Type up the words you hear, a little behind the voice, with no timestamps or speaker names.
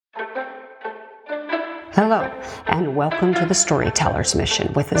Hello, and welcome to the Storyteller's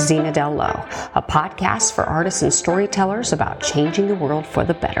Mission with Zena Del Lowe, a podcast for artists and storytellers about changing the world for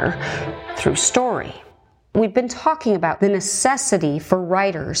the better through story. We've been talking about the necessity for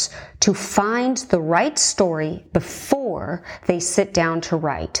writers to find the right story before they sit down to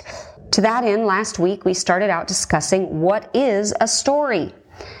write. To that end, last week we started out discussing what is a story.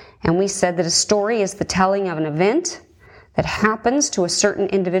 And we said that a story is the telling of an event that happens to a certain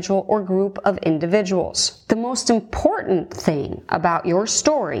individual or group of individuals. The most important thing about your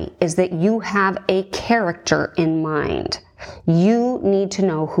story is that you have a character in mind. You need to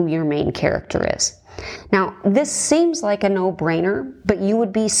know who your main character is. Now, this seems like a no-brainer, but you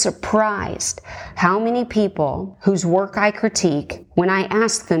would be surprised how many people whose work I critique, when I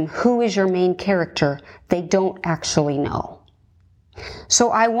ask them who is your main character, they don't actually know. So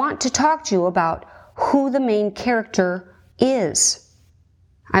I want to talk to you about who the main character is.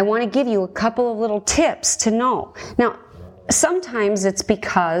 I want to give you a couple of little tips to know. Now, sometimes it's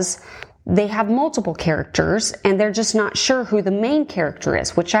because they have multiple characters and they're just not sure who the main character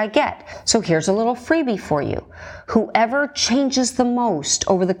is, which I get. So here's a little freebie for you. Whoever changes the most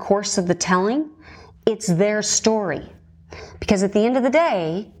over the course of the telling, it's their story. Because at the end of the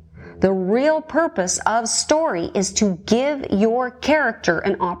day, the real purpose of story is to give your character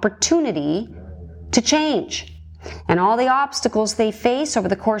an opportunity to change. And all the obstacles they face over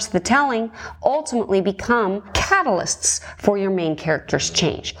the course of the telling ultimately become catalysts for your main character's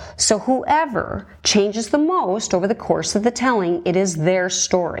change. So whoever changes the most over the course of the telling, it is their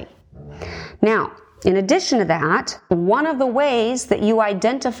story. Now, in addition to that, one of the ways that you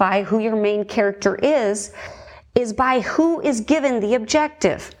identify who your main character is by who is given the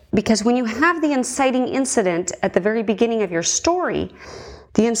objective. Because when you have the inciting incident at the very beginning of your story,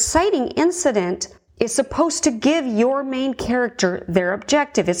 the inciting incident is supposed to give your main character their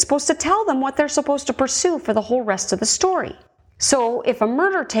objective. It's supposed to tell them what they're supposed to pursue for the whole rest of the story. So if a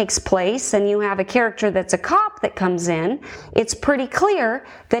murder takes place and you have a character that's a cop that comes in, it's pretty clear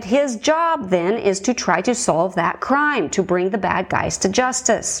that his job then is to try to solve that crime, to bring the bad guys to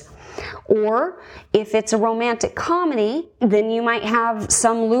justice. Or if it's a romantic comedy, then you might have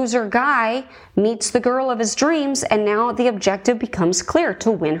some loser guy meets the girl of his dreams, and now the objective becomes clear: to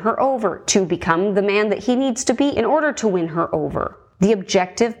win her over, to become the man that he needs to be in order to win her over. The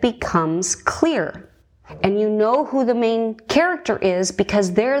objective becomes clear. And you know who the main character is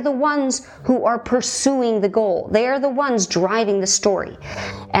because they're the ones who are pursuing the goal. They are the ones driving the story.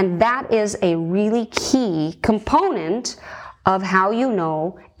 And that is a really key component of how you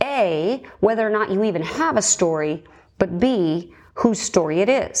know, A, whether or not you even have a story, but B, whose story it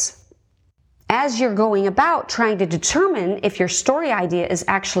is. As you're going about trying to determine if your story idea is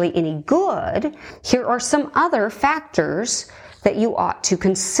actually any good, here are some other factors that you ought to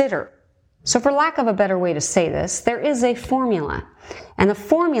consider. So for lack of a better way to say this, there is a formula. And the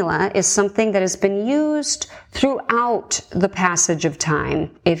formula is something that has been used throughout the passage of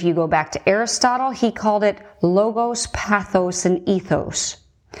time. If you go back to Aristotle, he called it logos, pathos, and ethos.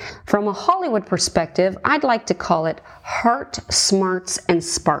 From a Hollywood perspective, I'd like to call it heart, smarts, and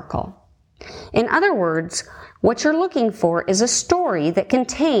sparkle. In other words, what you're looking for is a story that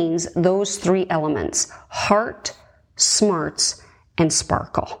contains those three elements: heart, smarts, and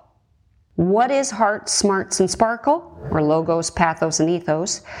sparkle. What is heart, smarts, and sparkle? Or logos, pathos, and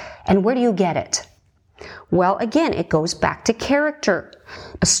ethos. And where do you get it? Well, again, it goes back to character.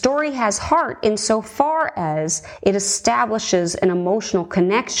 A story has heart insofar as it establishes an emotional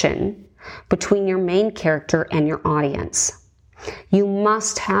connection between your main character and your audience. You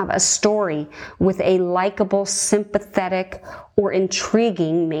must have a story with a likable, sympathetic, or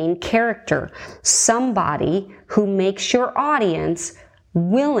intriguing main character. Somebody who makes your audience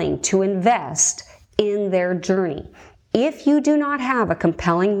willing to invest in their journey. If you do not have a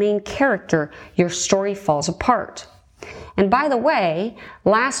compelling main character, your story falls apart. And by the way,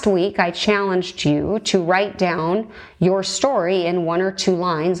 last week I challenged you to write down your story in 1 or 2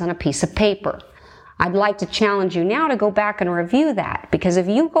 lines on a piece of paper. I'd like to challenge you now to go back and review that, because if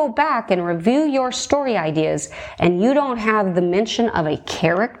you go back and review your story ideas and you don't have the mention of a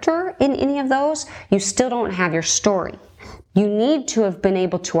character in any of those, you still don't have your story. You need to have been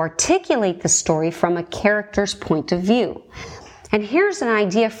able to articulate the story from a character's point of view. And here's an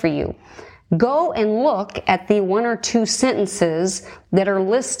idea for you. Go and look at the 1 or 2 sentences that are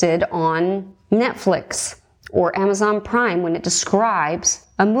listed on Netflix or Amazon Prime when it describes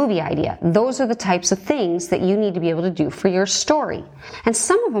a movie idea. Those are the types of things that you need to be able to do for your story. And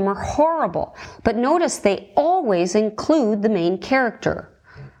some of them are horrible, but notice they always include the main character.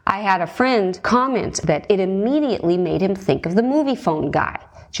 I had a friend comment that it immediately made him think of the Movie Phone guy.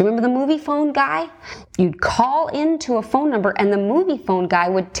 Do you remember the movie phone guy? You'd call into a phone number and the movie phone guy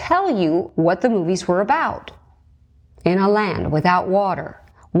would tell you what the movies were about. In a land without water,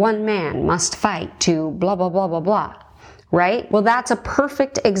 one man must fight to blah, blah, blah, blah, blah. Right? Well, that's a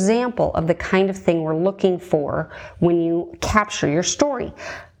perfect example of the kind of thing we're looking for when you capture your story.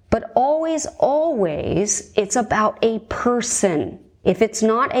 But always, it's about a person. If it's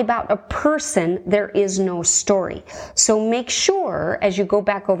not about a person, there is no story. So make sure, as you go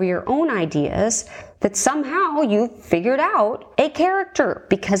back over your own ideas, that somehow you've figured out a character,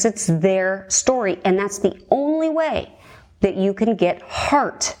 because it's their story. And that's the only way that you can get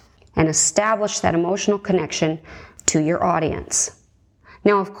heart and establish that emotional connection to your audience.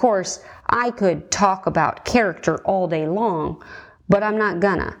 Now, of course, I could talk about character all day long, but I'm not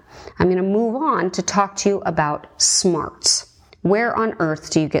gonna. I'm gonna move on to talk to you about smarts. Where on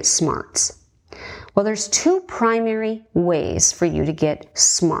earth do you get smarts? Well, there's two primary ways for you to get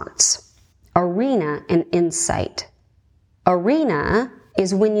smarts: arena and insight. Arena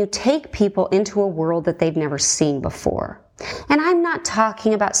is when you take people into a world that they've never seen before. And I'm not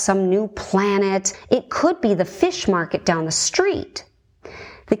talking about some new planet. It could be the fish market down the street.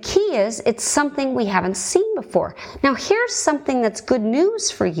 The key is it's something we haven't seen before. Now, here's something that's good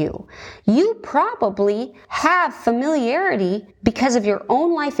news for you. You probably have familiarity because of your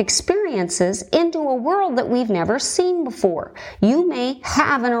own life experiences into a world that we've never seen before. You may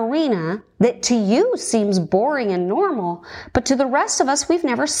have an arena that to you seems boring and normal, but to the rest of us, we've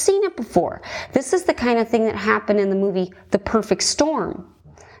never seen it before. This is the kind of thing that happened in the movie The Perfect Storm.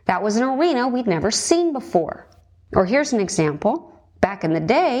 That was an arena we'd never seen before. Or here's an example. Back in the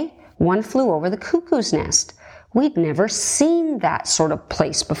day, One Flew Over the Cuckoo's Nest. We'd never seen that sort of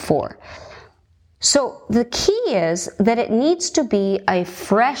place before. So the key is that it needs to be a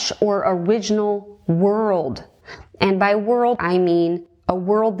fresh or original world. And by world, I mean a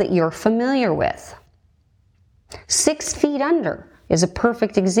world that you're familiar with. 6 Feet Under is a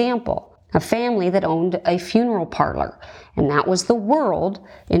perfect example. A family that owned a funeral parlor. And that was the world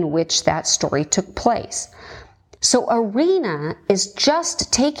in which that story took place. So arena is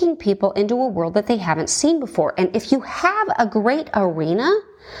just taking people into a world that they haven't seen before. And if you have a great arena,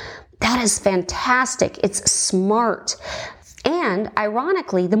 that is fantastic. It's smart. And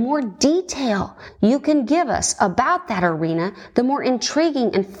ironically, the more detail you can give us about that arena, the more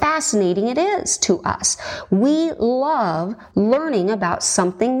intriguing and fascinating it is to us. We love learning about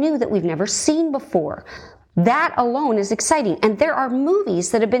something new that we've never seen before. That alone is exciting. And there are movies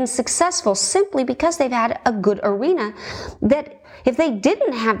that have been successful simply because they've had a good arena, that if they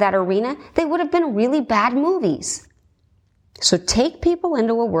didn't have that arena, they would have been really bad movies. So take people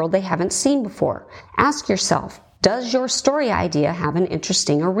into a world they haven't seen before. Ask yourself, does your story idea have an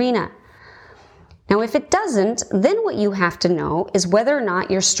interesting arena? Now, if it doesn't, then what you have to know is whether or not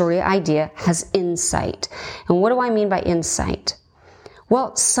your story idea has insight. And what do I mean by insight?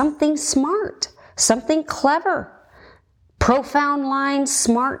 Well, something smart. Something clever, profound lines,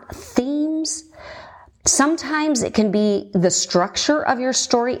 smart themes. Sometimes it can be the structure of your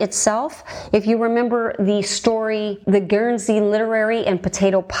story itself. If you remember the story, The Guernsey Literary and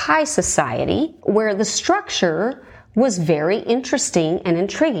Potato Pie Society, where the structure was very interesting and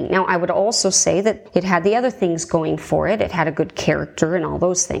intriguing. Now, I would also say that it had the other things going for it. It had a good character and all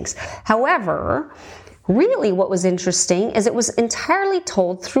those things. However, really what was interesting is it was entirely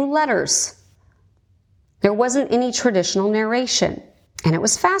told through letters. There wasn't any traditional narration, and it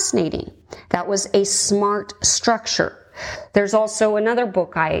was fascinating. That was a smart structure. There's also another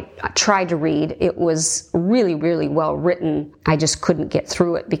book I tried to read. It was really, really well written. I just couldn't get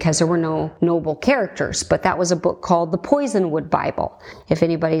through it because there were no noble characters, but that was a book called The Poisonwood Bible. If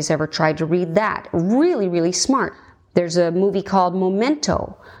anybody's ever tried to read that, really, really smart. There's a movie called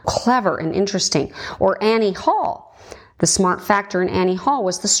Memento, clever and interesting. Or Annie Hall. The smart factor in Annie Hall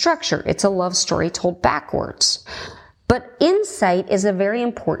was the structure. It's a love story told backwards. But insight is a very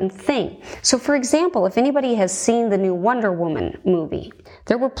important thing. So for example, if anybody has seen the new Wonder Woman movie,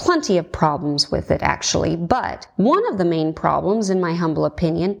 there were plenty of problems with it actually, but one of the main problems, in my humble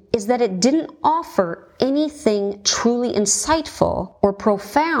opinion, is that it didn't offer anything truly insightful or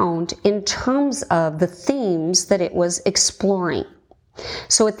profound in terms of the themes that it was exploring.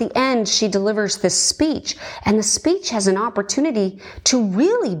 So at the end, she delivers this speech, and the speech has an opportunity to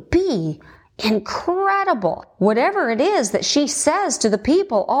really be incredible. Whatever it is that she says to the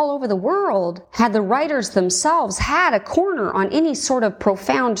people all over the world, had the writers themselves had a corner on any sort of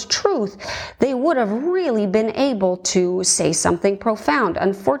profound truth, they would have really been able to say something profound.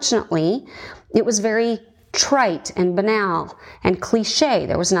 Unfortunately, it was very trite and banal and cliche.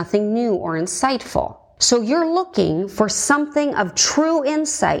 There was nothing new or insightful. So you're looking for something of true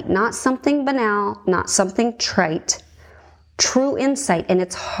insight, not something banal, not something trite. True insight, and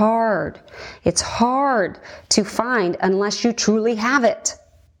it's hard. It's hard to find unless you truly have it.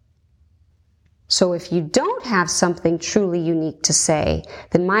 So if you don't have something truly unique to say,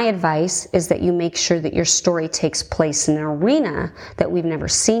 then my advice is that you make sure that your story takes place in an arena that we've never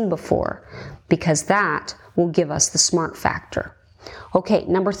seen before, because that will give us the smart factor. Okay,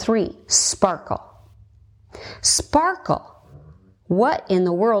 number 3, sparkle. Sparkle. What in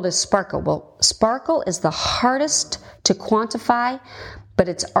the world is sparkle? Well, sparkle is the hardest to quantify, but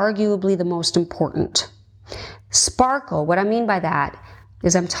it's arguably the most important. Sparkle, what I mean by that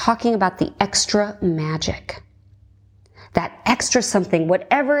is I'm talking about the extra magic. That extra something,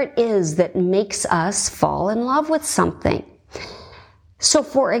 whatever it is that makes us fall in love with something. So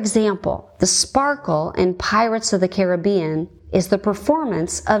for example, the sparkle in Pirates of the Caribbean is the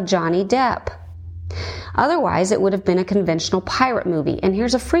performance of Johnny Depp. Otherwise, it would have been a conventional pirate movie. And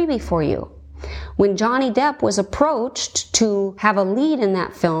here's a freebie for you. When Johnny Depp was approached to have a lead in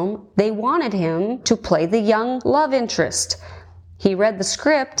that film, they wanted him to play the young love interest. He read the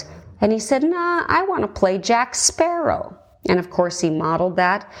script and he said, "Nah, I want to play Jack Sparrow." And of course, he modeled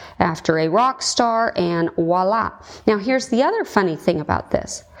that after a rock star, and voila. Now, here's the other funny thing about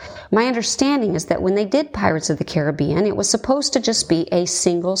this. My understanding is that when they did Pirates of the Caribbean, it was supposed to just be a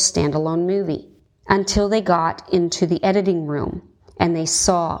single standalone movie until they got into the editing room and they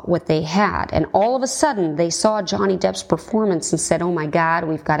saw what they had. And all of a sudden, they saw Johnny Depp's performance and said, "Oh my God,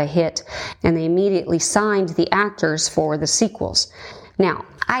 we've got a hit." And they immediately signed the actors for the sequels. Now,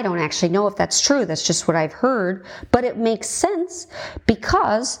 I don't actually know if that's true. That's just what I've heard. But it makes sense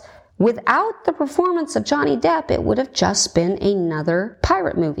because without the performance of Johnny Depp, it would have just been another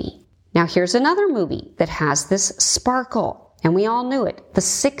pirate movie. Now, here's another movie that has this sparkle. And we all knew it. The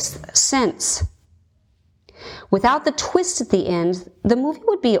Sixth Sense. Without the twist at the end, the movie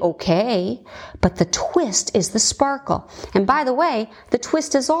would be okay, but the twist is the sparkle. And by the way, the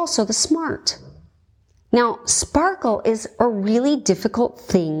twist is also the smart. Now, sparkle is a really difficult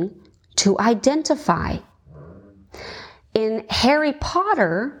thing to identify. In Harry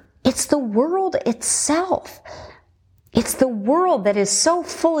Potter, it's the world itself. It's the world that is so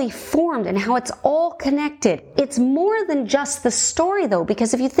fully formed and how it's all connected. It's more than just the story, though,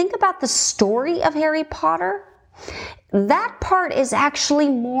 because if you think about the story of Harry Potter, that part is actually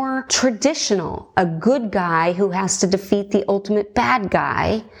more traditional. A good guy who has to defeat the ultimate bad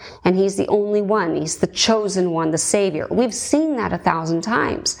guy, and he's the only one. He's the chosen one, the savior. We've seen that 1,000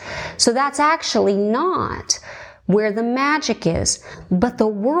 times. So that's actually not where the magic is. But the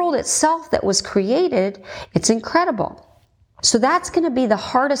world itself that was created, it's incredible. So that's going to be the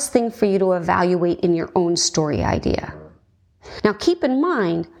hardest thing for you to evaluate in your own story idea. Now keep in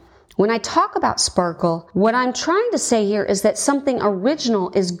mind, when I talk about sparkle, what I'm trying to say here is that something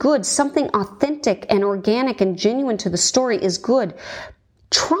original is good, something authentic and organic and genuine to the story is good.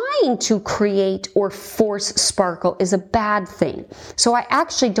 Trying to create or force sparkle is a bad thing. So I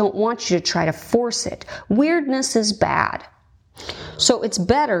actually don't want you to try to force it. Weirdness is bad. So it's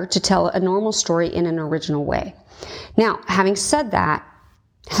better to tell a normal story in an original way. Now, having said that,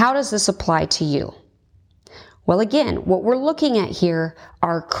 how does this apply to you? Well, again, what we're looking at here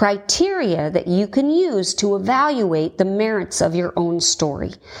are criteria that you can use to evaluate the merits of your own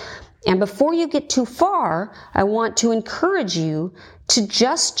story. And before you get too far, I want to encourage you to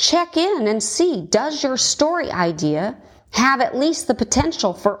just check in and see, does your story idea have at least the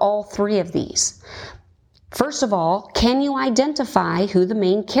potential for all 3 of these? First of all, can you identify who the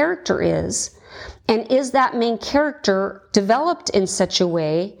main character is? And is that main character developed in such a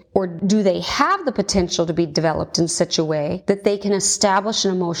way, or do they have the potential to be developed in such a way that they can establish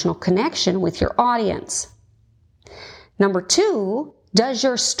an emotional connection with your audience? Number 2, does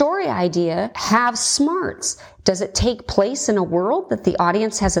your story idea have smarts? Does it take place in a world that the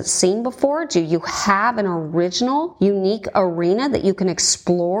audience hasn't seen before? Do you have an original, unique arena that you can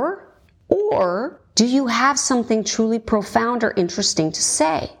explore? Or do you have something truly profound or interesting to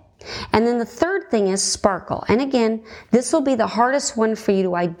say? And then the third thing is sparkle. And again, this will be the hardest one for you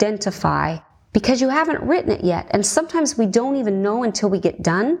to identify because you haven't written it yet. And sometimes we don't even know until we get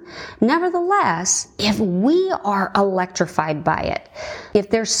done. Nevertheless, if we are electrified by it, if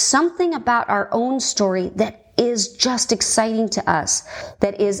there's something about our own story that is just exciting to us,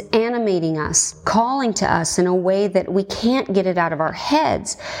 that is animating us, calling to us in a way that we can't get it out of our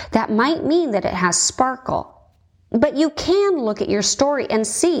heads, that might mean that it has sparkle. But you can look at your story and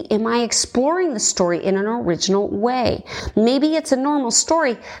see, am I exploring the story in an original way? Maybe it's a normal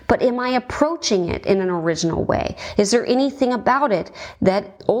story, but am I approaching it in an original way? Is there anything about it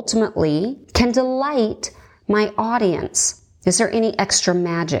that ultimately can delight my audience? Is there any extra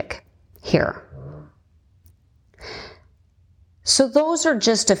magic here? So those are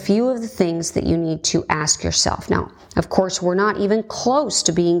just a few of the things that you need to ask yourself. Now, of course, we're not even close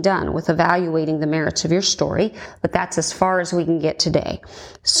to being done with evaluating the merits of your story, but that's as far as we can get today.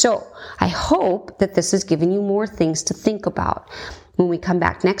 So I hope that this has given you more things to think about. When we come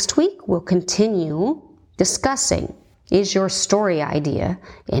back next week, we'll continue discussing, is your story idea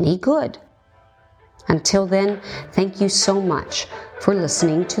any good? Until then, thank you so much for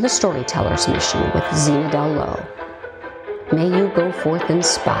listening to the Storyteller's Mission with Zena Del Lowe. May you go forth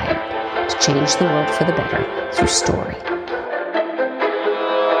inspired to change the world for the better through story.